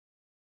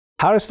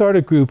How to start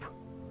a group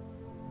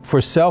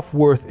for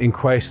self-worth in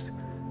Christ.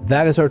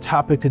 That is our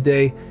topic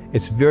today.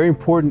 It's very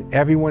important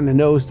everyone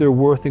knows their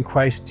worth in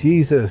Christ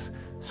Jesus.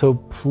 So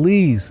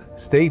please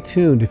stay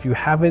tuned. If you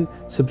haven't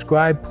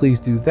subscribed, please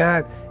do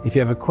that. If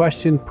you have a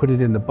question, put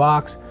it in the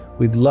box.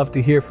 We'd love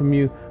to hear from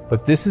you.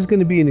 But this is going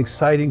to be an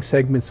exciting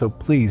segment, so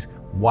please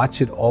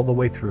watch it all the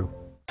way through.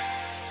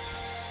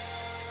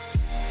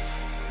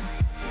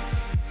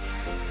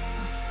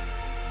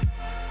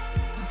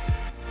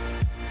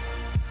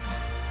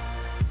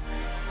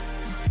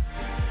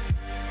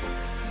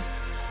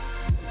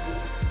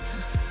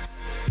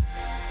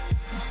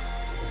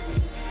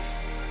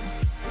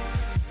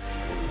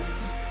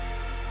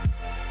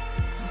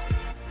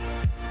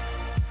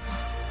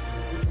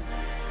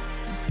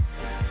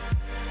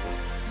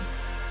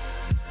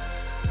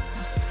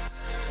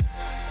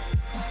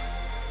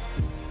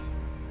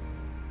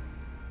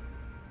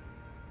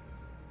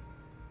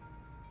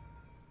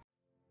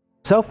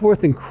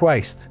 Self-worth in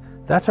Christ,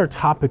 that's our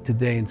topic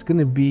today. It's going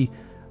to be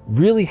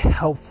really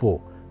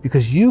helpful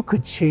because you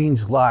could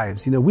change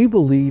lives. You know, we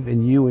believe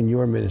in you and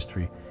your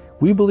ministry.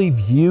 We believe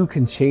you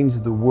can change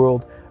the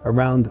world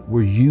around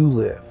where you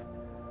live,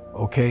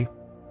 okay?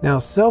 Now,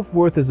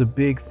 self-worth is a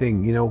big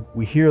thing. You know,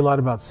 we hear a lot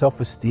about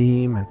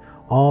self-esteem and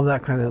all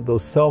that kind of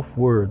those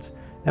self-words.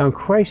 Now, in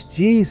Christ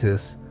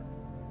Jesus,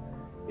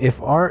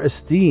 if our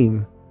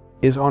esteem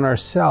is on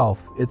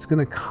ourself, it's going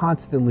to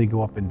constantly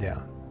go up and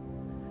down.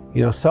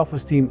 You know,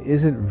 self-esteem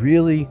isn't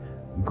really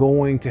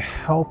going to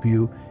help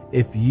you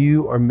if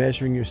you are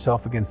measuring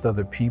yourself against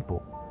other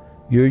people.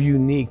 You're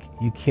unique.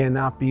 You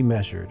cannot be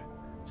measured.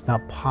 It's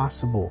not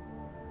possible.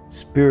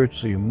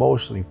 Spiritually,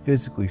 emotionally,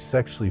 physically,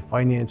 sexually,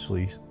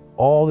 financially,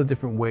 all the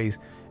different ways.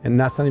 And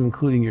that's not even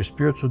including your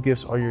spiritual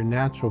gifts or your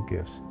natural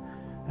gifts.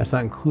 That's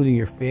not including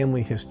your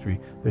family history.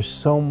 There's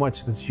so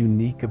much that's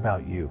unique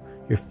about you,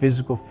 your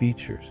physical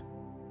features.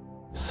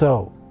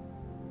 So,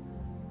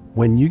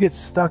 when you get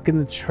stuck in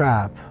the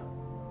trap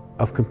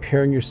of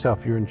comparing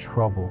yourself, you're in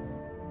trouble.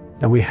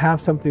 Now we have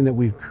something that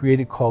we've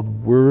created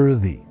called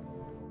Worthy.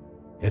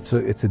 It's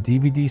a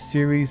DVD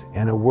series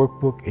and a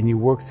workbook, and you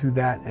work through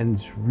that, and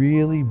it's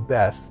really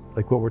best,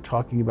 like what we're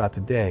talking about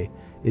today,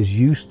 is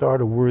you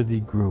start a Worthy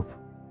group.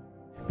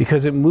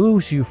 Because it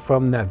moves you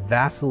from that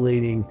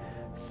vacillating,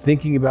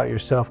 thinking about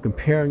yourself,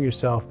 comparing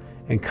yourself,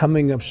 and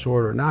coming up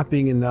short or not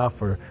being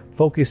enough, or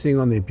focusing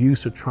on the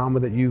abuse or trauma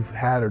that you've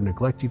had or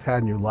neglect you've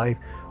had in your life,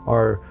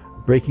 or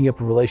breaking up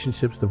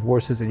relationships,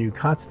 divorces, and you're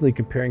constantly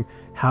comparing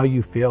how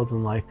you failed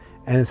in life,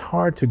 and it's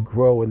hard to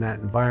grow in that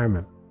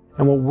environment.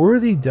 And what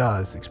Worthy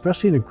does,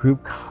 especially in a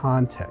group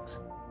context,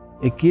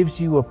 it gives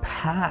you a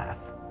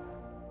path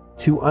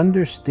to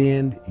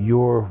understand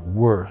your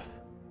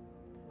worth.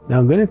 Now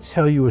I'm going to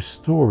tell you a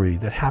story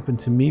that happened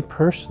to me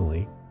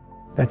personally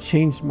that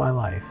changed my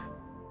life.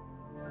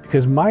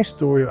 Because my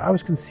story, I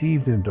was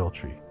conceived in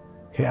adultery.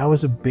 Okay, I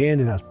was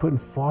abandoned, I was put in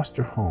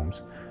foster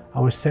homes, I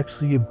was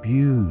sexually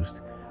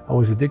abused, I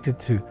was addicted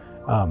to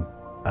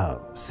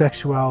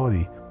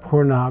sexuality,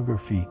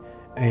 pornography,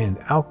 and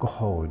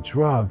alcohol and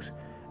drugs.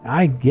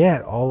 I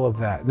get all of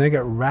that. And I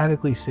got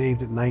radically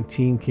saved at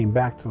 19, came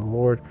back to the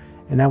Lord,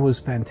 and that was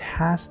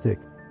fantastic.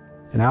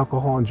 And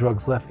alcohol and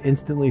drugs left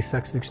instantly.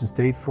 Sex addiction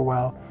stayed for a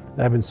while.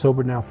 And I've been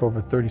sober now for over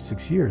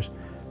 36 years.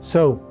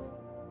 So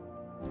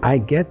I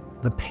get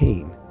the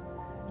pain.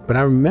 But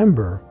I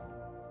remember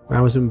when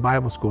I was in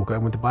Bible school, I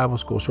went to Bible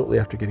school shortly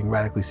after getting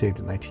radically saved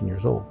at 19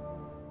 years old.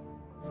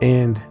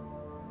 And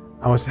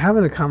I was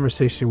having a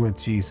conversation with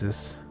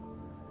Jesus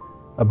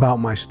about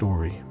my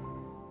story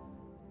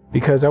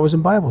because I was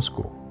in Bible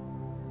school.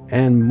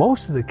 And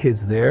most of the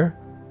kids there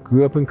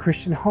grew up in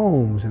Christian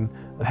homes and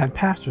had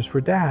pastors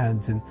for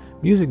dads and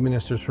music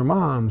ministers for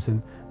moms,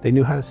 and they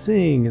knew how to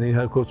sing and they knew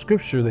how to quote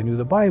scripture, they knew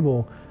the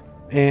Bible.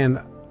 And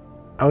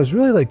I was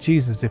really like,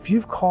 Jesus, if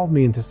you've called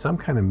me into some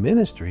kind of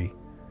ministry,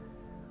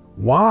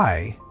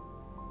 why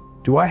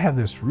do I have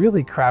this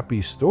really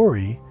crappy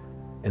story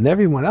and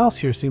everyone else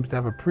here seems to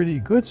have a pretty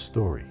good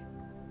story?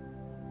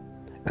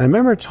 And I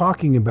remember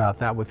talking about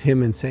that with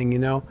him and saying, you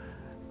know,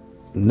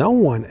 no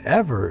one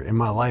ever in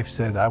my life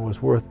said I was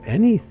worth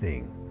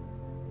anything.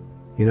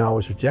 You know, I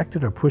was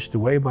rejected or pushed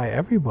away by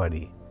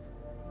everybody.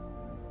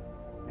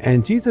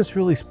 And Jesus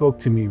really spoke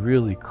to me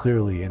really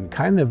clearly and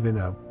kind of in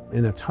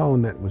a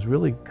tone that was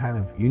really kind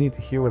of, you need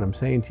to hear what I'm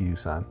saying to you,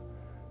 son.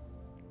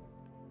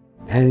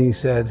 And he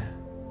said,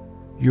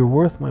 you're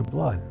worth my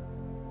blood.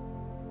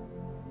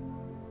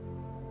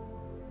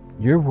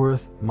 You're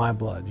worth my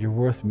blood. You're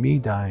worth me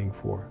dying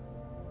for.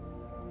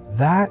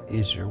 That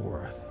is your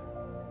worth.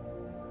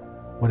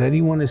 What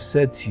anyone has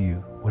said to you,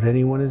 what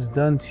anyone has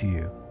done to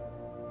you,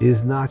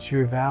 is not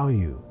your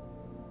value.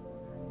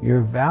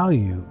 Your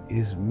value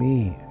is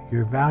me.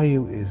 Your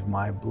value is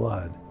my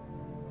blood.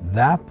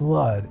 That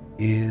blood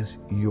is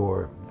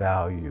your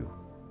value.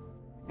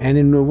 And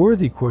in the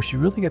Worthy course, you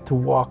really get to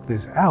walk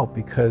this out,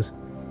 because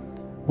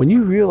when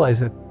you realize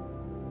that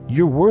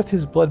you're worth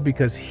his blood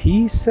because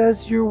he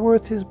says you're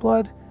worth his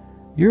blood,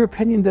 your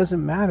opinion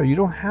doesn't matter. You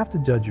don't have to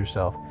judge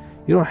yourself.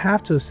 You don't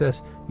have to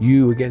assess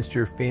you against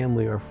your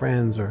family or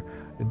friends or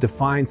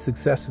define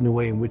success in the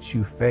way in which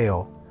you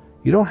fail.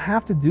 You don't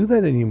have to do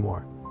that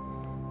anymore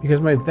because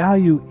my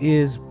value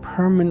is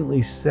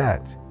permanently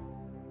set.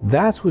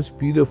 That's what's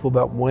beautiful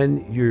about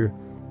when your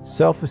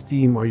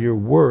self-esteem or your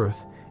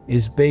worth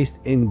is based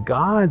in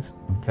God's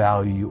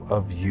value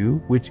of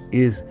you, which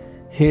is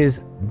his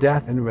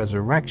death and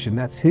resurrection.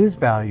 That's his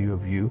value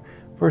of you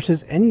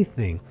versus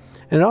anything.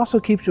 And it also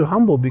keeps you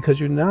humble because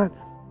you're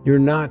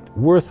not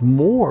worth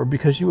more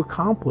because you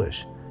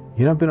accomplish.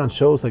 You know, I've been on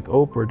shows like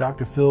Oprah,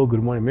 Dr. Phil,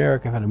 Good Morning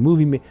America, I've had a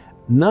movie made.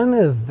 None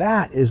of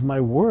that is my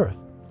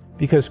worth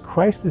because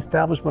Christ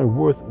established my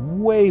worth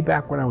way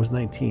back when I was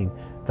 19,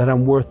 that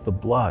I'm worth the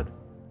blood.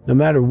 No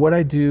matter what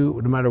I do,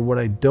 no matter what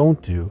I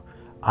don't do,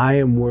 I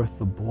am worth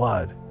the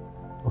blood.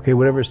 Okay,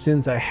 whatever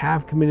sins I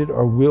have committed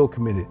or will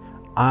commit,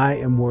 I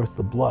am worth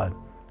the blood.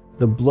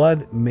 The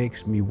blood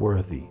makes me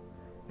worthy.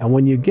 And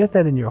when you get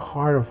that in your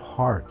heart of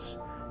hearts,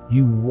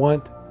 you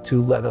want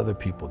to let other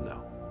people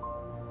know.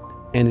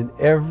 And in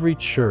every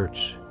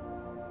church,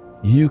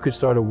 you could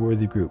start a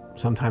worthy group.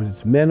 Sometimes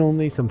it's men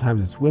only,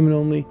 sometimes it's women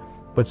only,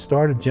 but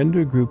start a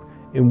gender group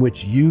in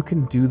which you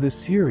can do this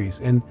series.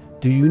 And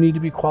do you need to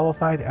be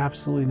qualified?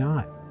 Absolutely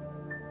not.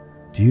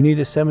 Do you need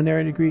a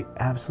seminary degree?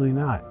 Absolutely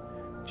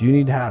not. Do you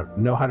need to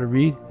know how to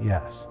read?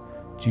 Yes.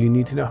 Do you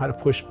need to know how to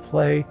push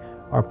play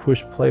or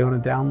push play on a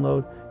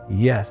download?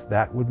 Yes,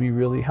 that would be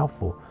really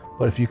helpful.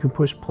 But if you can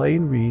push play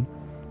and read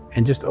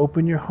and just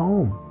open your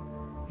home,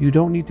 you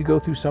don't need to go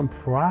through some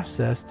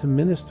process to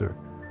minister.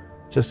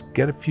 Just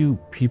get a few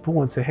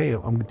people and say, hey,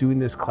 I'm doing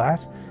this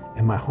class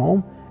in my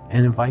home,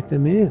 and invite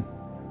them in.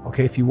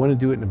 Okay, if you want to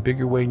do it in a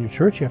bigger way in your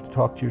church, you have to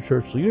talk to your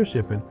church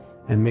leadership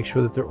and make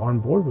sure that they're on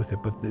board with it.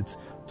 But it's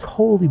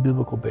totally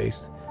biblical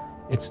based.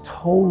 It's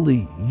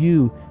totally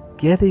you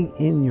getting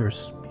in your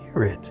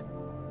spirit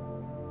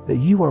that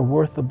you are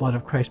worth the blood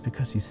of Christ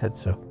because he said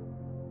so.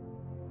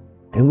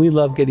 And we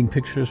love getting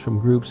pictures from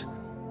groups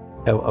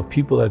of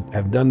people that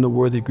have done the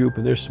worthy group,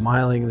 and they're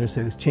smiling and they're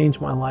saying, it's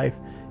changed my life.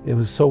 It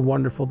was so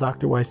wonderful,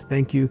 Dr. Weiss,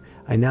 thank you.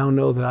 I now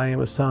know that I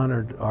am a son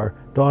or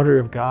daughter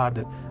of God,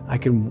 that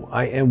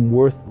I am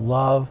worth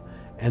love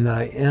and that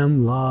I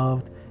am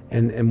loved.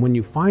 And when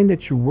you find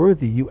that you're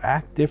worthy, you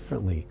act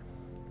differently.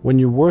 When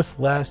you're worth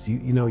less, you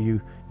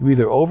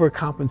either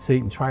overcompensate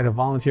and try to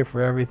volunteer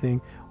for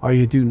everything, or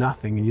you do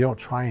nothing and you don't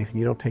try anything,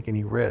 you don't take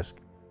any risk.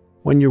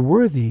 When you're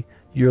worthy,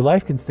 your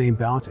life can stay in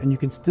balance and you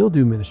can still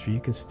do ministry,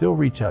 you can still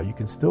reach out, you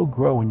can still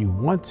grow when you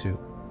want to.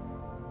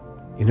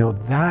 You know,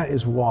 that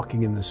is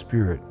walking in the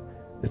Spirit.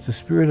 It's a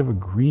spirit of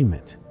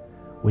agreement.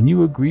 When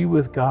you agree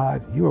with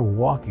God, you are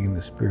walking in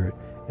the Spirit.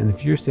 And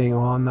if you're saying,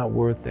 oh, I'm not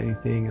worth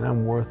anything and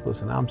I'm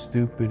worthless and I'm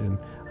stupid and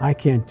I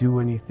can't do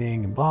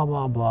anything and blah,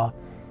 blah, blah,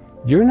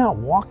 you're not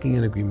walking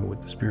in agreement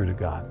with the Spirit of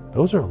God.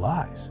 Those are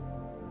lies.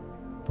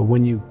 But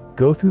when you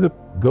go through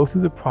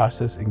the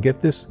process and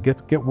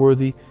get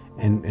worthy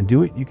and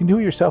do it, you can do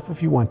it yourself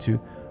if you want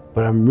to,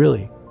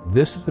 but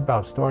this is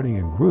about starting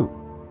a group.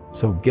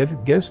 So get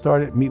it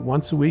started, meet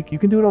once a week. You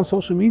can do it on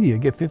social media.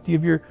 Get 50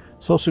 of your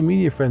social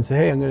media friends, say,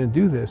 hey, I'm going to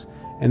do this.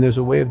 And there's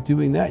a way of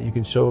doing that. You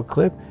can show a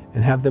clip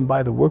and have them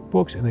buy the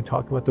workbooks, and they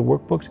talk about the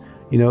workbooks,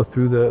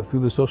 through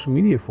the social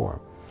media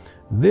forum.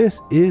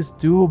 This is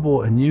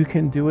doable, and you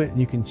can do it, and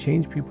you can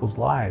change people's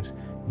lives.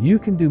 You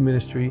can do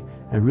ministry,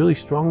 and really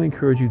strongly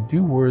encourage you,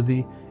 do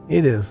worthy.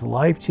 It is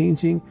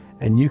life-changing,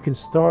 and you can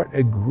start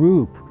a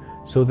group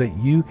so that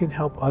you can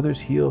help others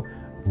heal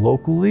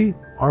locally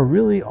or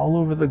really all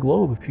over the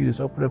globe. If you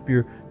just open up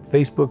your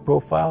Facebook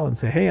profile and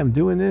say, hey, I'm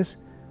doing this,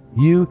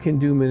 you can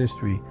do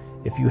ministry.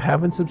 If you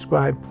haven't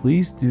subscribed,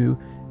 please do.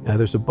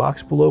 There's a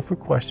box below for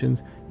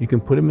questions. You can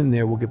put them in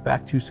there. We'll get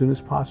back to you as soon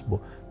as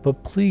possible.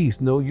 But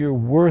please know your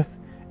worth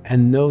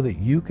and know that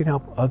you can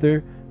help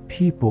other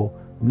people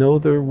know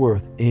their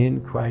worth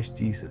in Christ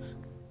Jesus.